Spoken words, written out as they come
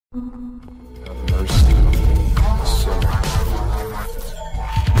Have mercy on me, sinner.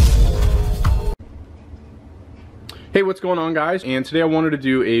 Hey, what's going on, guys? And today I wanted to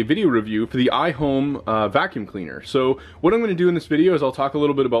do a video review for the iHome vacuum cleaner. So what I'm going to do in this video is I'll talk a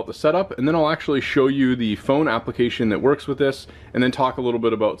little bit about the setup, and then I'll actually show you the phone application that works with this, and then talk a little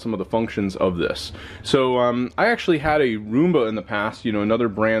bit about some of the functions of this. So I actually had a Roomba in the past, you know, another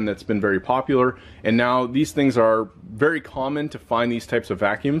brand that's been very popular, and now these things are very common to find these types of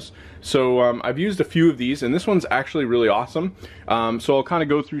vacuums. So I've used a few of these, and this one's actually really awesome. So I'll kind of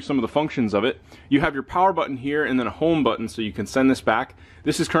go through some of the functions of it. You have your power button here, and then a home button so you can send this back.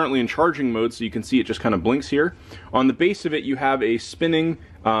 This is currently in charging mode, so you can see it just kind of blinks here. On the base of it, you have a spinning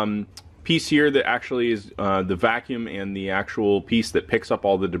piece here that actually is the vacuum and the actual piece that picks up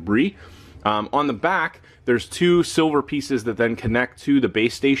all the debris. On the back, there's two silver pieces that then connect to the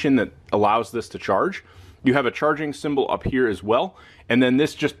base station that allows this to charge. You have a charging symbol up here as well, and then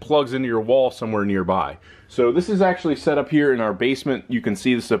this just plugs into your wall somewhere nearby. So this is actually set up here in our basement. You can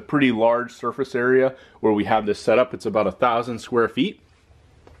see this is a pretty large surface area where we have this set up. It's about 1,000 square feet.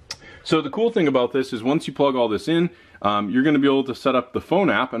 So the cool thing about this is once you plug all this in, you're going to be able to set up the phone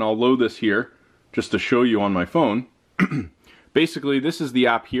app, and I'll load this here just to show you on my phone. Basically, this is the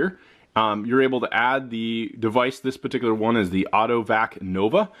app here. You're able to add the device. This particular one is the AutoVac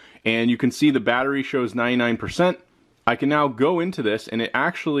Nova, and you can see the battery shows 99%. I can now go into this, and it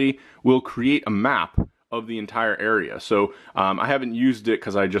actually will create a map of the entire area. So I haven't used it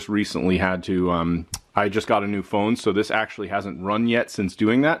because I just recently had to, I just got a new phone, so this actually hasn't run yet since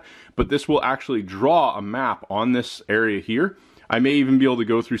doing that, but this will actually draw a map on this area here. I may even be able to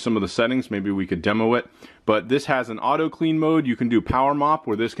go through some of the settings. Maybe we could demo it. But this has an auto clean mode. You can do power mop,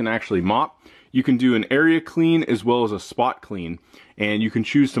 where this can actually mop. You can do an area clean as well as a spot clean. And you can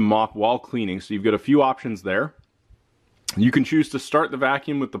choose to mop while cleaning. So you've got a few options there. You can choose to start the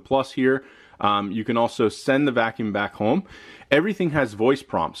vacuum with the plus here. You can also send the vacuum back home. Everything has voice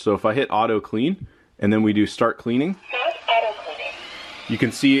prompts. So if I hit auto clean and then we do start cleaning, you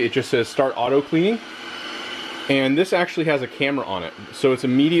can see it just says start auto cleaning. And this actually has a camera on it, so it's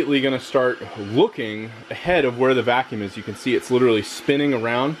immediately going to start looking ahead of where the vacuum is. You can see it's literally spinning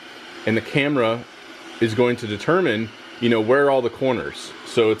around, and the camera is going to determine, you know, where are all the corners.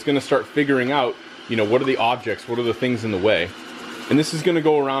 So it's going to start figuring out, you know, what are the objects, what are the things in the way. And this is going to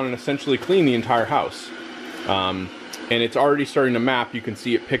go around and essentially clean the entire house. And it's already starting to map. You can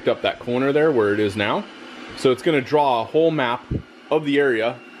see it picked up that corner there where it is now. So it's going to draw a whole map of the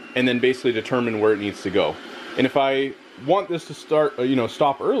area and then basically determine where it needs to go. And if I want this to start,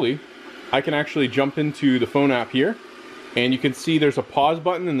 stop early, I can actually jump into the phone app here, and you can see there's a pause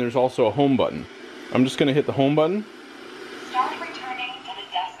button and there's also a home button. I'm just going to hit the home button. Start returning to the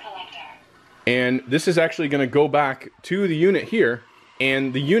dust collector. And this is actually going to go back to the unit here,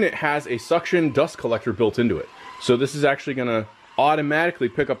 and the unit has a suction dust collector built into it. So this is actually going to automatically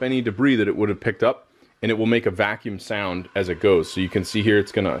pick up any debris that it would have picked up, and it will make a vacuum sound as it goes. So you can see here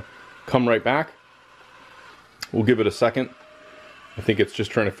it's going to come right back. We'll give it a second. I think it's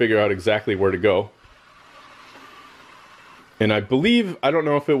just trying to figure out exactly where to go. And I believe, I don't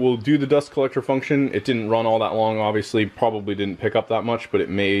know if it will do the dust collector function. It didn't run all that long, obviously. Probably didn't pick up that much, but it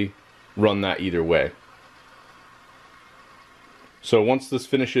may run that either way. So once this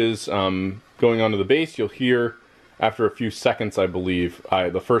finishes going onto the base, you'll hear after a few seconds, I believe,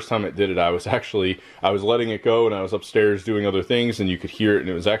 the first time it did it, I was letting it go, and I was upstairs doing other things, and you could hear it, and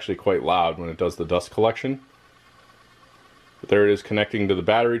it was actually quite loud when it does the dust collection. But there it is, connecting to the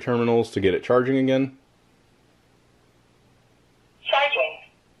battery terminals to get it charging again. Charging.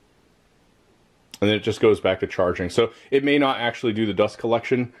 And then it just goes back to charging. So it may not actually do the dust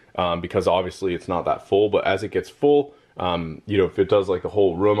collection because obviously it's not that full, but as it gets full, if it does like the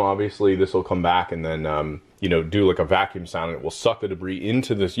whole room, obviously this will come back and then do like a vacuum sound, and it will suck the debris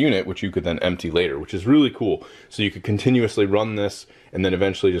into this unit, which you could then empty later, which is really cool. So you could continuously run this and then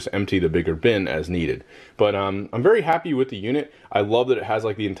eventually just empty the bigger bin as needed. But I'm very happy with the unit. I love that it has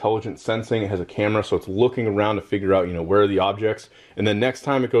like the intelligent sensing. It has a camera, so it's looking around to figure out, where are the objects. And then next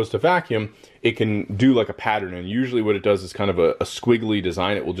time it goes to vacuum, it can do like a pattern. And usually what it does is kind of a squiggly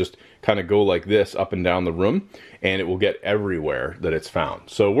design. It will just kind of go like this up and down the room, and it will get everywhere that it's found.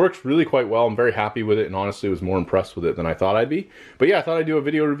 So it works really quite well. I'm very happy with it, and honestly was more impressed with it than I thought I'd be. But yeah, I thought I'd do a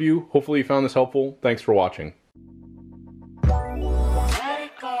video review. Hopefully you found this helpful. Thanks for watching.